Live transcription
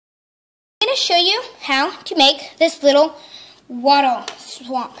to show you how to make this little water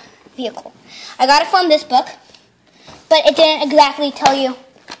swamp vehicle. I got it from this book, but it didn't exactly tell you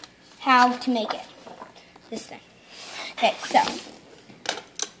how to make it. This thing. Okay, so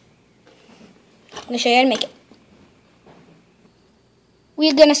I'm going to show you how to make it.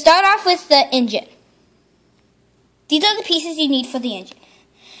 We're going to start off with the engine. These are the pieces you need for the engine.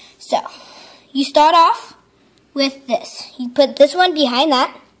 So, you start off with this. You put this one behind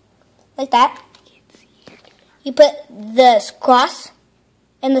that, like that. You put this cross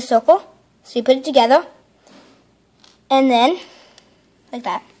in the circle, so you put it together, and then, like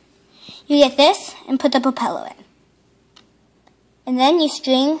that. You get this and put the propeller in. And then you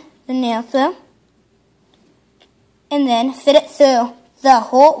string the nail through, and then fit it through the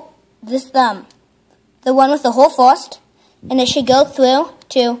hole, the one with the hole first, and it should go through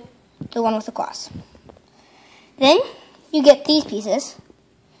to the one with the cross. Then you get these pieces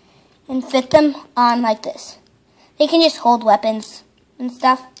and fit them on like this. They can just hold weapons and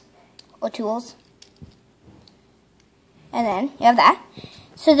stuff, or tools. And then you have that.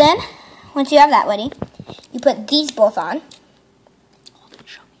 So then, once you have that ready, you put these both on.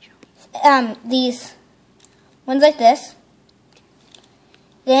 These ones like this.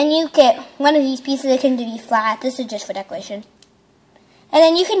 Then you get one of these pieces that can be flat. This is just for decoration. And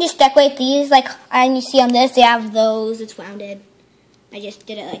then you can just decorate these, like you see on this, they have those, it's rounded. I just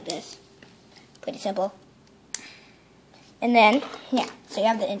did it like this. Pretty simple. And then, yeah, so you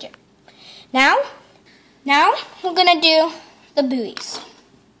have the engine. Now we're going to do the buoys.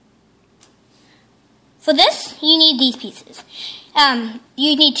 For this, you need these pieces.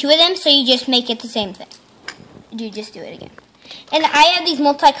 You need 2 of them, so you just make it the same thing. You just do it again. And I have these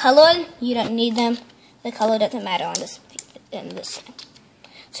multicolored. You don't need them. The color doesn't matter on this thing.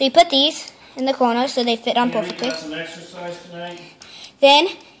 So you put these in the corner so they fit on perfectly. You got some exercise tonight?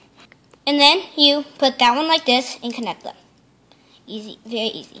 And then you put that one like this and connect them. Easy, very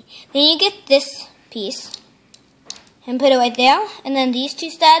easy. Then you get this piece and put it right there. And then these 2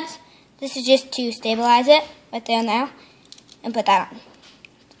 studs, this is just to stabilize it right there now. And put that on.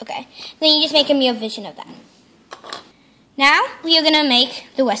 Okay. Then you just make a mirror vision of that. Now we are going to make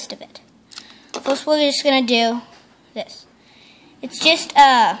the rest of it. First we're just going to do this. It's just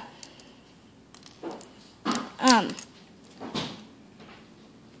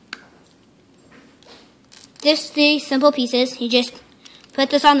just these simple pieces. You just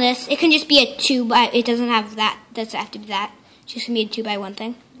put this on this. It can just be a 2 by, it doesn't have that, doesn't have to be that. It's just going to be a 2 by 1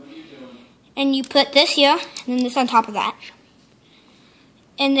 thing. And you put this here, and then this on top of that.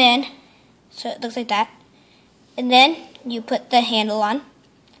 And then, so it looks like that. And then you put the handle on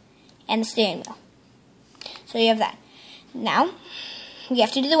and the steering wheel. So you have that. Now, we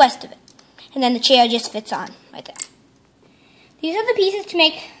have to do the rest of it. And then the chair just fits on right there. These are the pieces to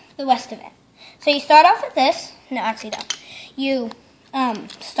make the rest of it. So you start off with this. No, actually no. You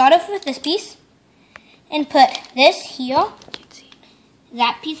start off with this piece and put this here,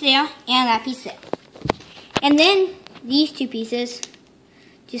 that piece there, and that piece there. And then these 2 pieces,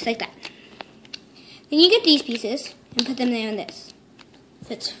 just like that. Then you get these pieces and put them there on this.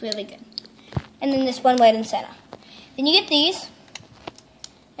 Fits really good. And then this one right in the center. Then you get these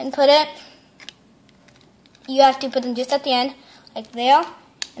and put it, you have to put them just at the end, like there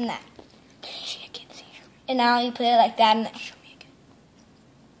and that. And now you put it like that and there.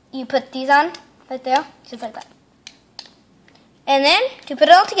 You put these on right there, just like that. And then, to put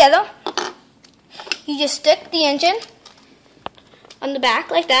it all together, you just stick the engine on the back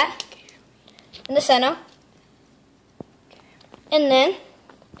like that, in the center. And then,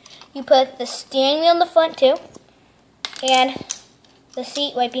 you put the steering wheel in the front too, and the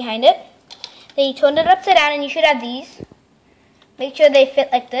seat right behind it. Then you turn it upside down and you should have these. Make sure they fit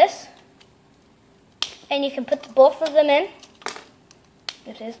like this. And you can put both of them in,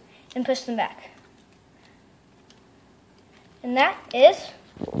 and push them back. And that is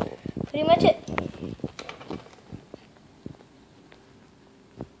pretty much it.